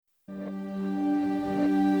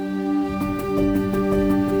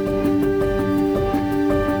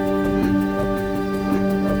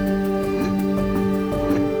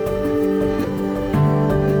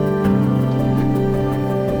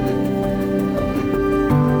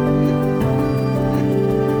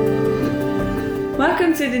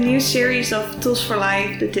Welcome to the new series of Tools for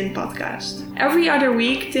Life, the TIN podcast. Every other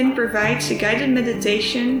week, TIN provides a guided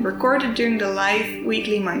meditation recorded during the live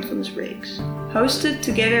weekly mindfulness breaks, hosted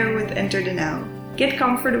together with Enter the Now. Get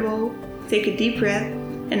comfortable, take a deep breath,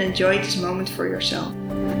 and enjoy this moment for yourself.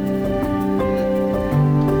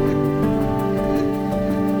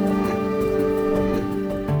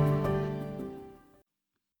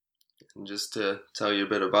 Just to tell you a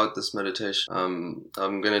bit about this meditation,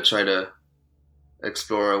 I'm going to try to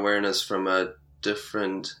explore awareness in a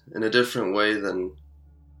different way than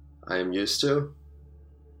I am used to,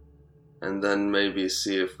 and then maybe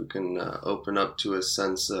see if we can open up to a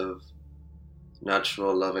sense of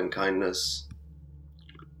natural loving kindness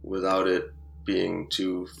without it being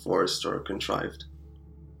too forced or contrived.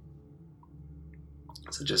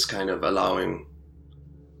 So just kind of allowing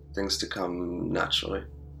things to come naturally.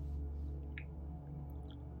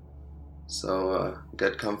 So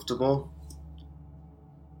get comfortable,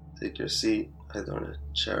 take your seat either on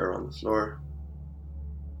a chair or on the floor,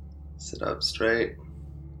 sit up straight,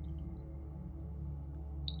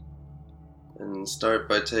 and start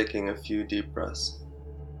by taking a few deep breaths.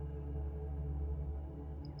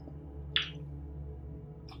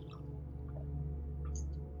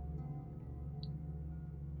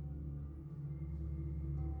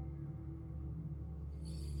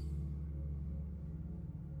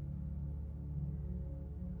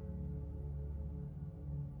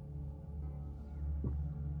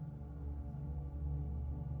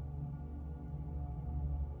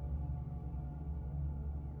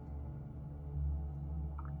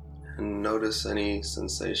 And notice any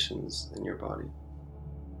sensations in your body.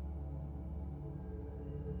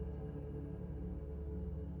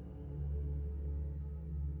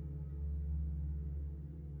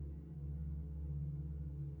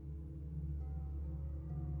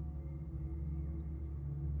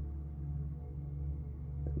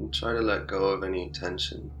 And try to let go of any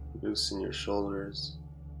tension. Loosen your shoulders,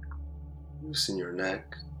 loosen your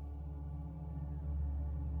neck.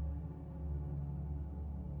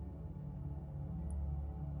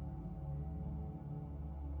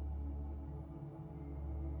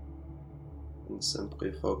 And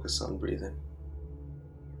simply focus on breathing.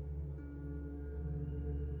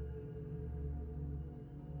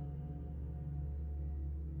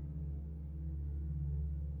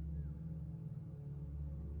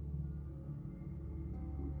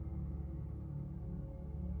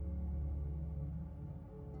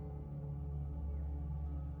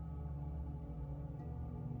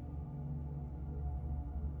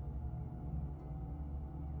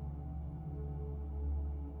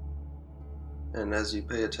 And as you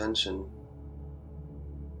pay attention,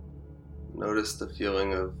 notice the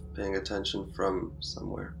feeling of paying attention from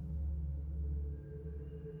somewhere.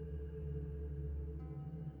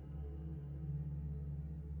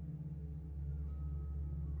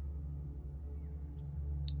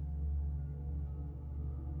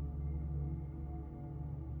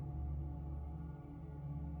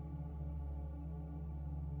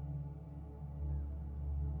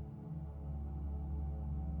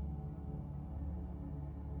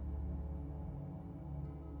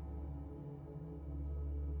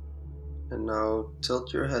 And now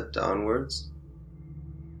tilt your head downwards.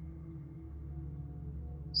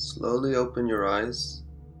 Slowly open your eyes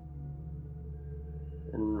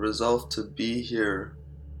and resolve to be here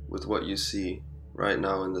with what you see right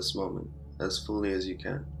now in this moment as fully as you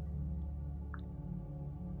can.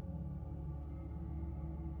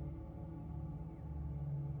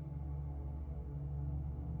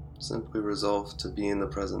 Simply resolve to be in the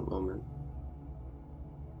present moment.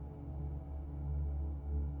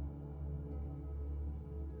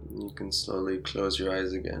 You can slowly close your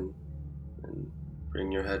eyes again and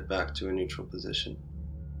bring your head back to a neutral position.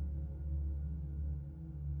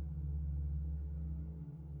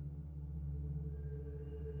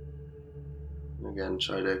 And again,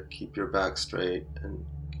 try to keep your back straight and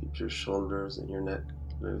keep your shoulders and your neck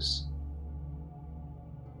loose.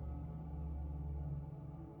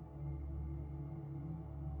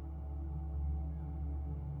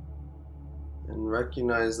 And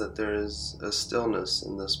recognize that there is a stillness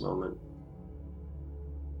in this moment.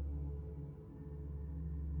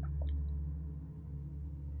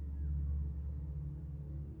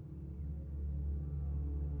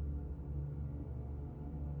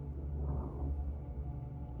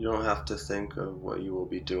 You don't have to think of what you will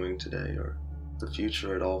be doing today or the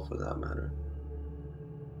future at all for that matter.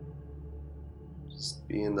 Just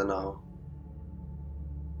be in the now.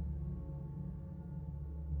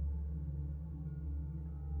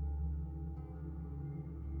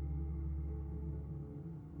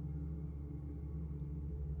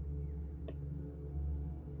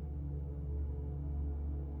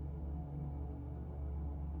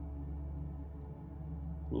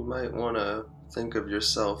 might want to think of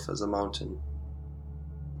yourself as a mountain.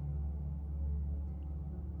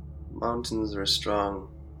 Mountains are strong,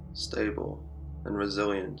 stable, and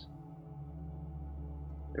resilient,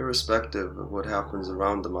 irrespective of what happens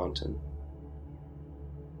around the mountain.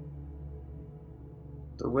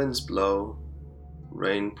 The winds blow,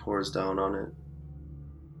 rain pours down on it.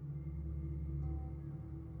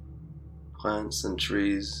 Plants and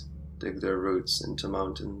trees dig their roots into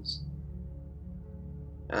mountains.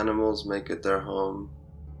 Animals make it their home.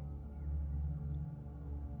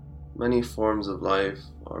 Many forms of life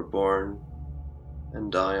are born and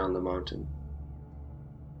die on the mountain.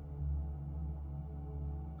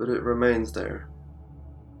 But it remains there,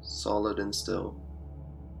 solid and still,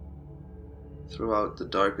 throughout the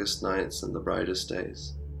darkest nights and the brightest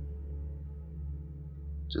days,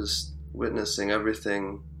 just witnessing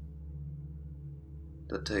everything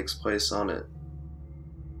that takes place on it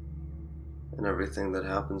and everything that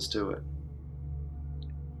happens to it.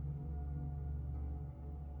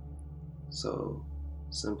 So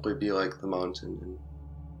simply be like the mountain and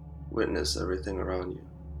witness everything around you.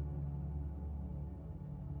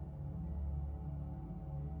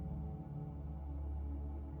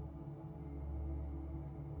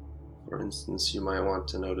 For instance, you might want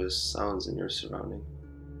to notice sounds in your surrounding.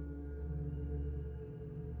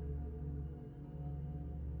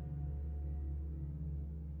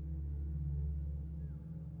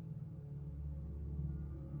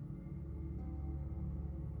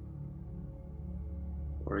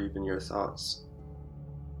 Or even your thoughts.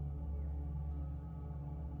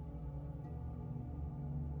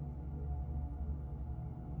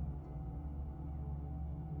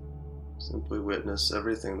 Simply witness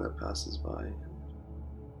everything that passes by and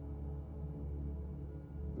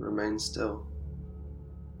remain still,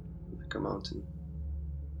 like a mountain.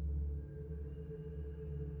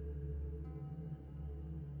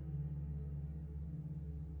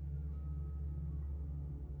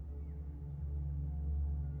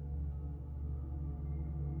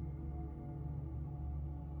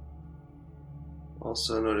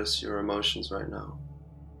 Also notice your emotions right now.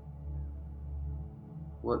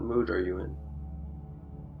 What mood are you in?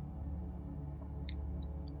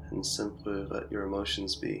 And simply let your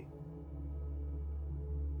emotions be.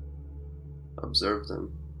 Observe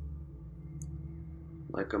them,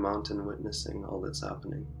 like a mountain witnessing all that's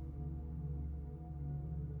happening.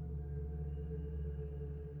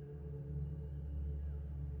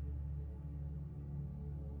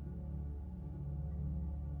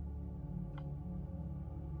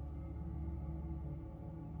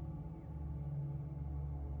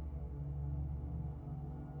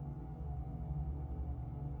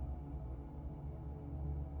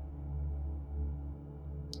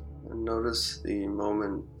 And notice the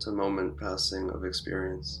moment-to-moment passing of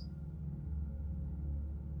experience.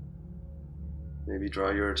 Maybe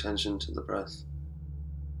draw your attention to the breath.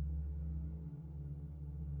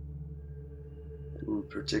 And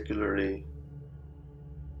particularly,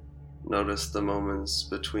 notice the moments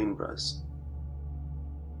between breaths.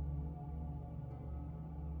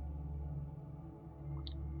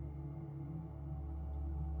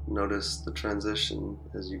 Notice the transition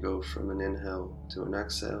as you go from an inhale to an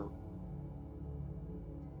exhale,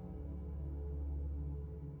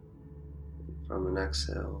 from an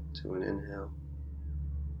exhale to an inhale.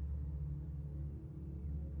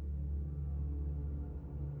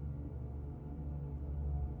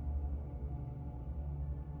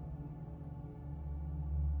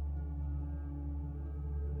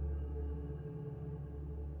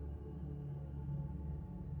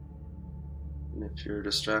 And if you're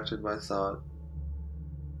distracted by thought,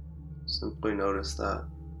 simply notice that.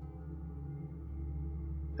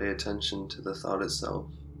 Pay attention to the thought itself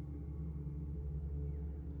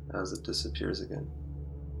as it disappears again.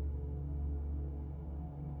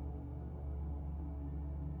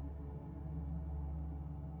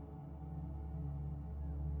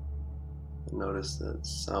 And notice that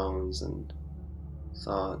sounds and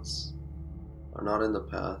thoughts are not in the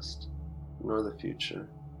past nor the future,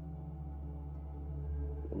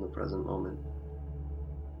 in the present moment.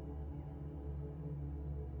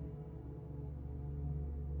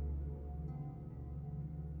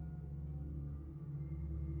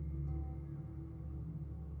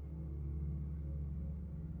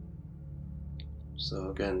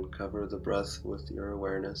 So again, cover the breath with your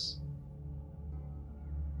awareness.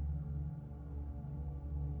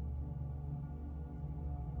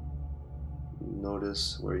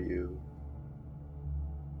 Notice where you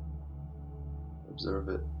observe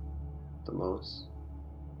it the most.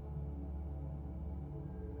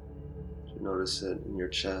 You notice it in your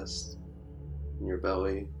chest, in your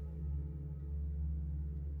belly,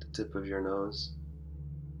 tip of your nose.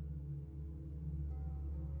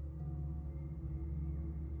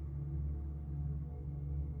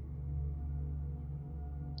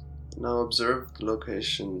 Now observe the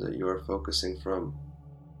location that you are focusing from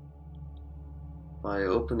by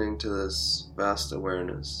opening to this vast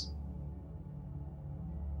awareness,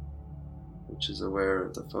 which is aware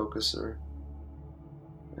of the focuser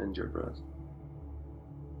and your breath.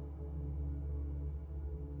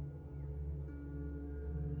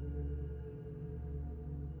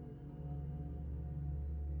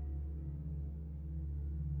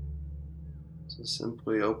 So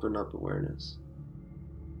simply open up awareness.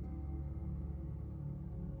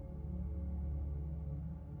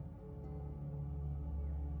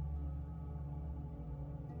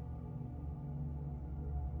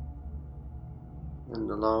 And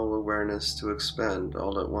allow awareness to expand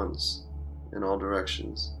all at once, in all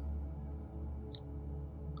directions,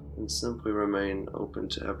 and simply remain open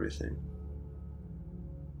to everything.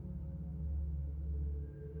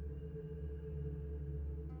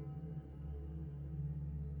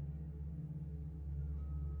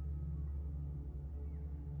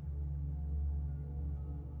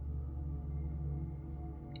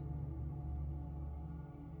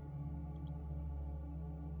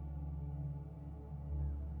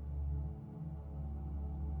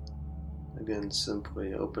 Again,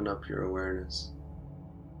 simply open up your awareness.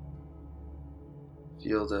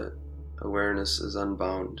 Feel that awareness is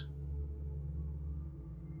unbound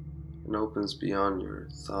and opens beyond your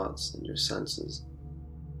thoughts and your senses.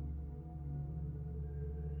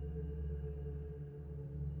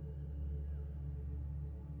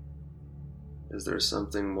 Is there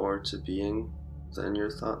something more to being than your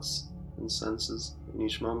thoughts and senses in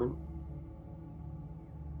each moment?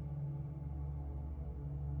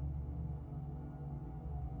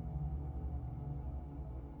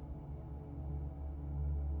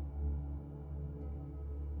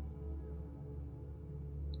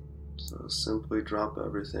 So simply drop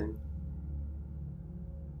everything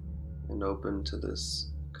and open to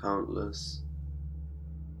this countless,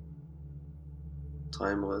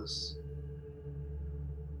 timeless,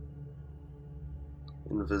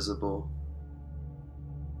 invisible,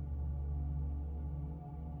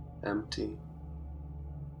 empty,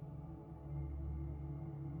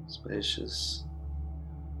 spacious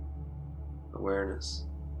awareness.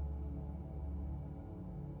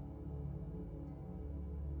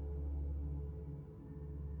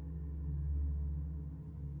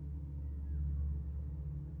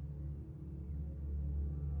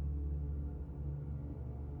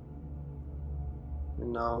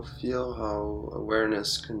 And now feel how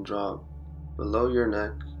awareness can drop below your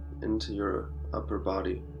neck into your upper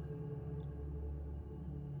body.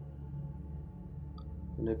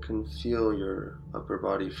 And it can feel your upper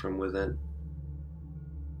body from within.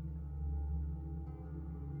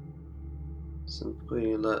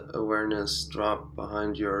 Simply let awareness drop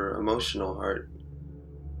behind your emotional heart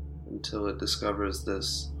until it discovers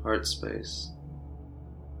this heart space,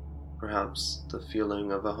 perhaps the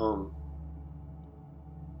feeling of a home.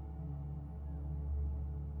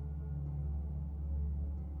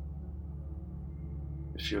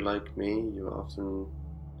 If you're like me, you often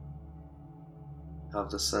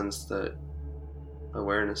have the sense that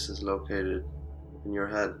awareness is located in your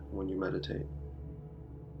head when you meditate.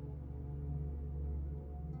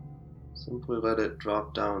 Simply let it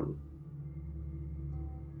drop down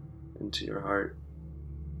into your heart.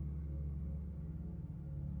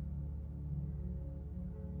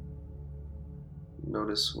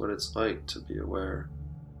 Notice what it's like to be aware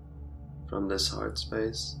from this heart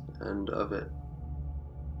space and of it.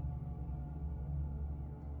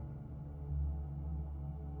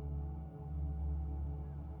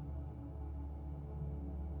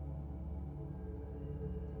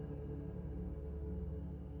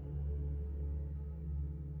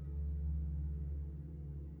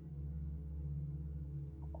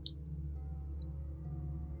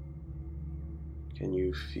 Can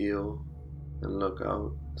you feel and look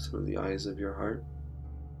out through the eyes of your heart?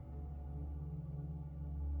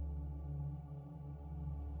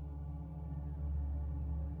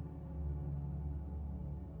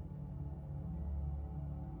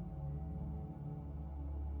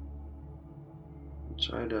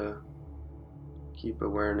 Try to keep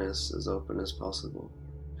awareness as open as possible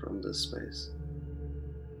from this space.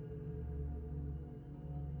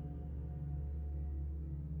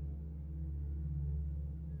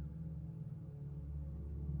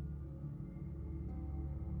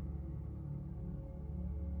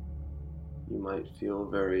 You might feel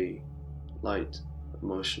very light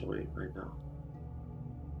emotionally right now.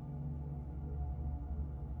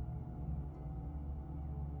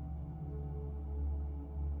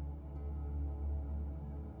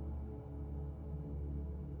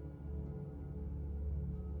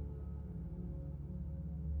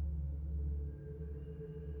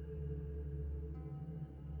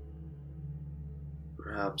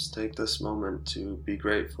 perhaps take this moment to be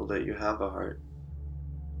grateful that you have a heart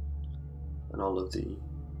and all of the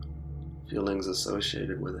feelings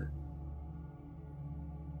associated with it.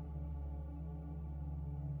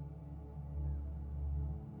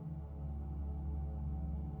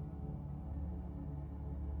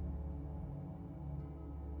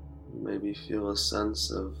 Maybe feel a sense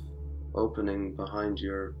of opening behind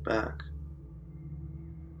your back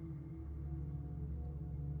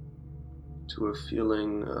to a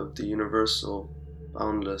feeling of the universal,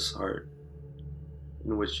 boundless heart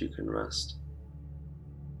in which you can rest.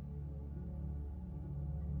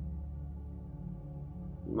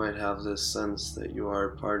 You might have this sense that you are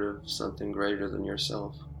part of something greater than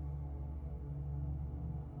yourself.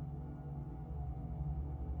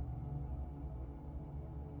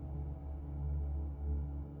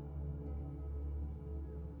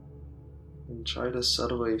 And try to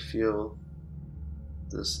subtly feel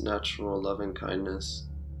this natural loving kindness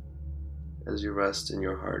as you rest in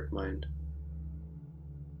your heart mind.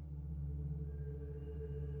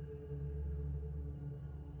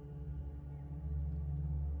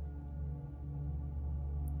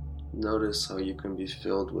 Notice how you can be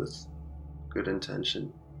filled with good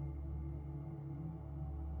intention.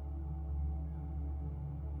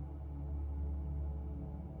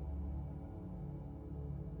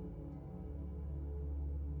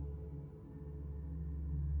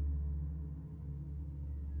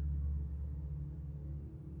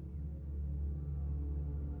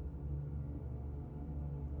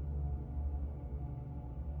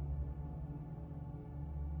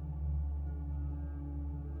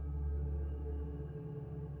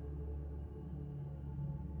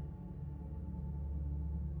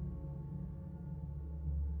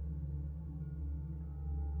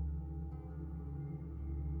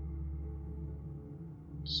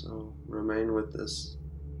 So remain with this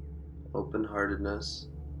open-heartedness.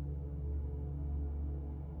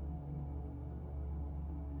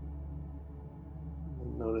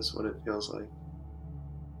 And notice what it feels like.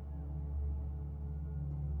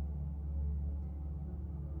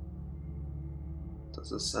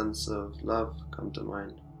 Does a sense of love come to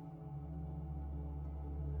mind?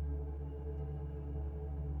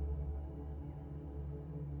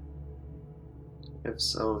 If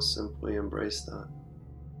so, simply embrace that.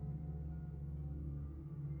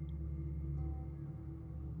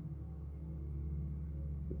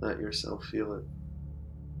 Let yourself feel it.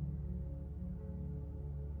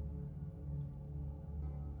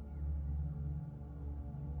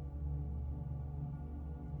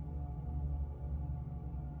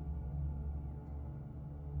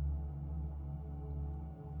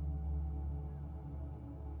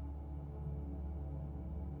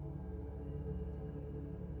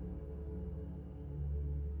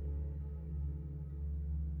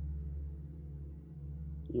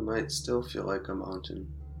 You might still feel like a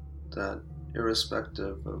mountain that,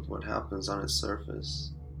 irrespective of what happens on its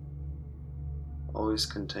surface, always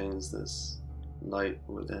contains this light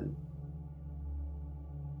within.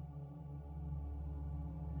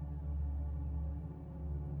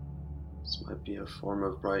 This might be a form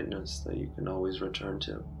of brightness that you can always return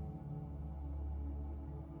to.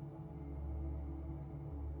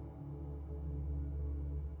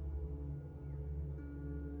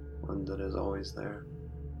 One that is always there.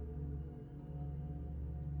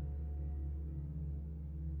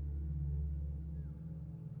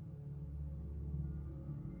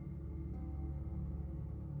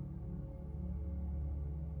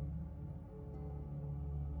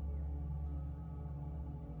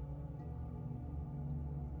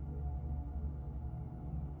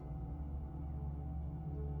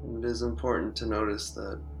 It is important to notice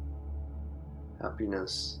that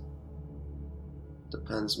happiness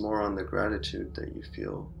depends more on the gratitude that you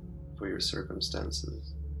feel for your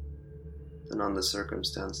circumstances than on the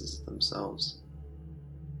circumstances themselves.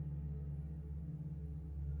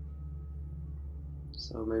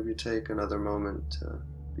 So maybe take another moment to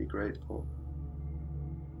be grateful.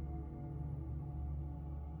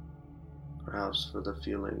 Perhaps for the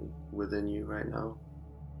feeling within you right now.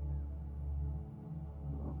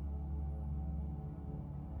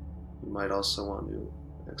 You might also want to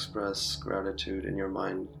express gratitude in your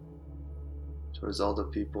mind towards all the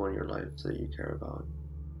people in your life that you care about.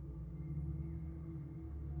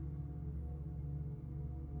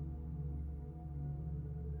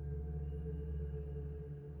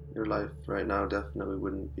 Your life right now definitely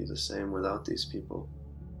wouldn't be the same without these people.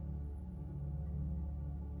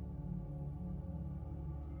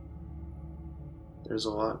 There's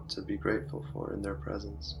a lot to be grateful for in their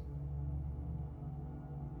presence.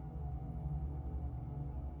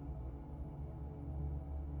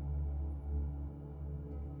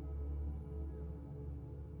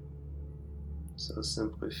 So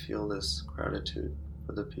simply feel this gratitude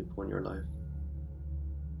for the people in your life.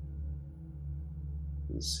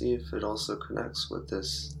 And see if it also connects with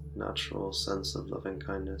this natural sense of loving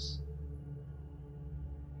kindness.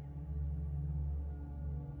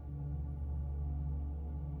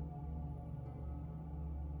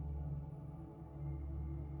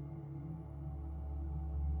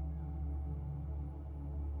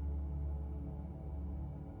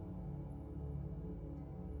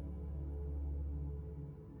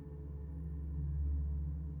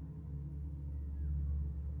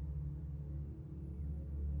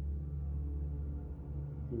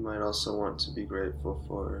 You might also want to be grateful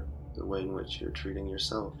for the way in which you're treating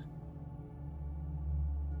yourself.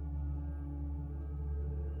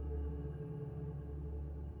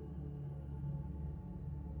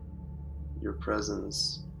 Your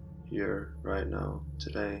presence here, right now,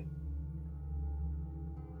 today,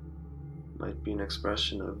 might be an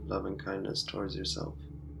expression of loving kindness towards yourself.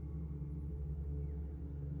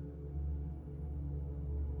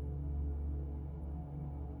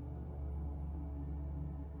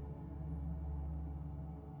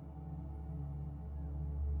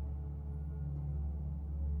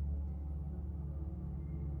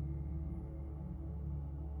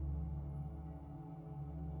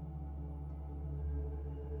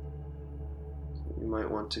 You might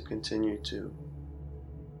want to continue to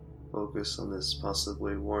focus on this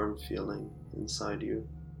possibly warm feeling inside you,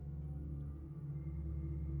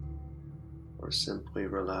 or simply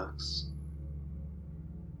relax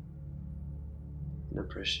and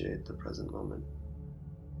appreciate the present moment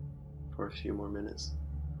for a few more minutes.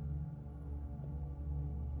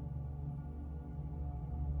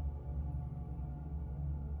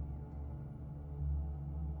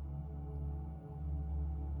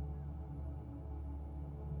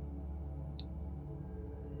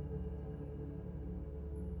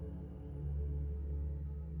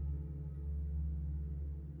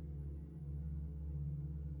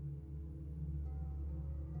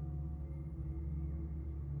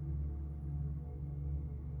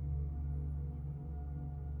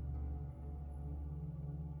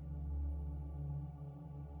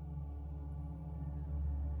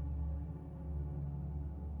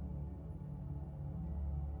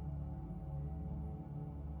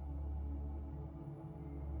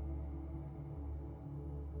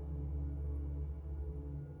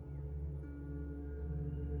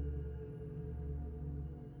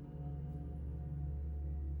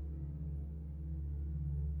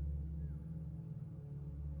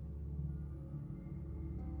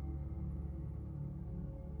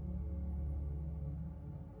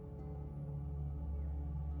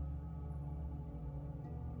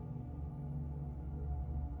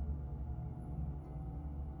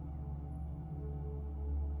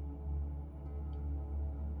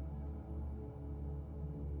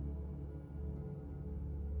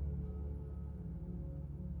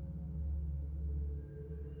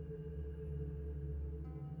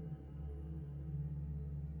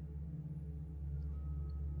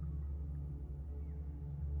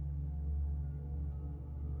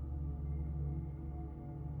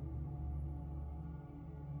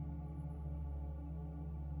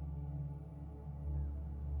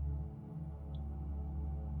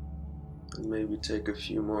 And maybe take a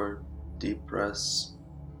few more deep breaths.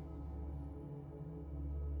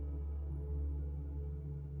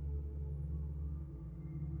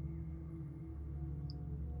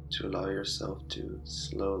 To allow yourself to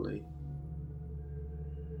slowly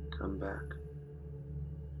come back.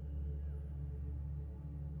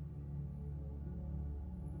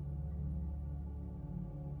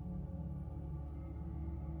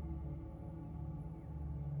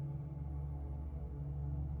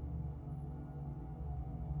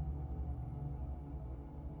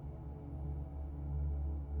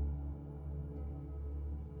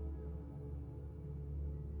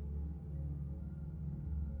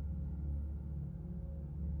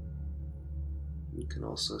 You can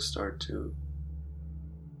also start to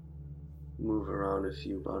move around a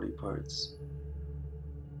few body parts.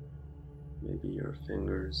 Maybe your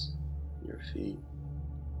fingers, your feet.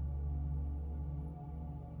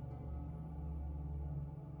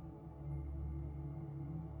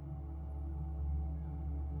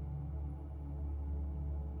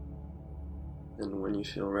 And when you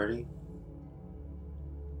feel ready,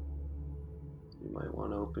 you might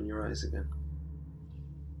want to open your eyes again.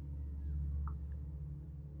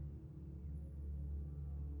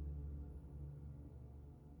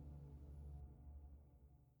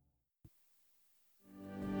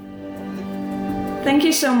 Thank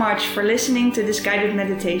you so much for listening to this guided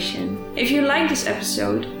meditation. If you like this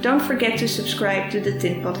episode, don't forget to subscribe to the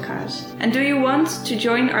Tint Podcast. And do you want to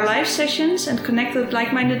join our live sessions and connect with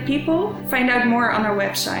like-minded people? Find out more on our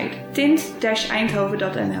website,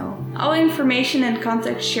 tint-eindhoven.nl. All information and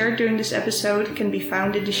contact shared during this episode can be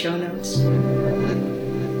found in the show notes.